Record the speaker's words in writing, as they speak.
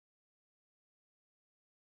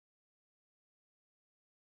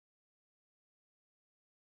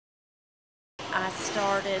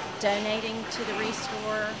started donating to the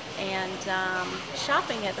ReStore and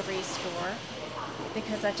shopping at the ReStore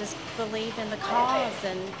because I just believe in the cause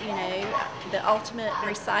and, you know, the ultimate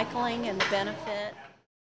recycling and the benefit.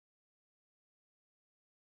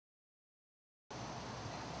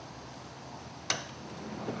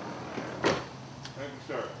 Thank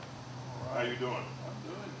you, sir. How you doing? I'm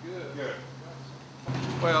doing good. Good.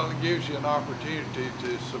 Well, it gives you an opportunity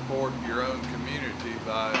to support your own community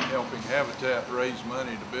by helping Habitat raise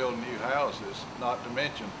money to build new houses, not to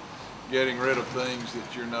mention getting rid of things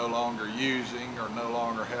that you're no longer using or no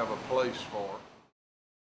longer have a place for.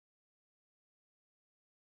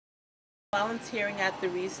 Volunteering at the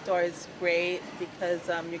ReStore is great because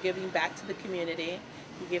you're giving back to the community,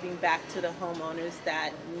 you're giving back to the homeowners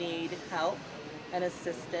that need help and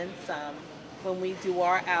assistance. When we do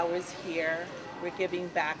our hours here, we're giving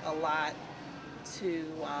back a lot to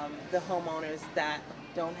the homeowners that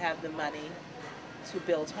don't have the money to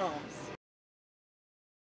build homes.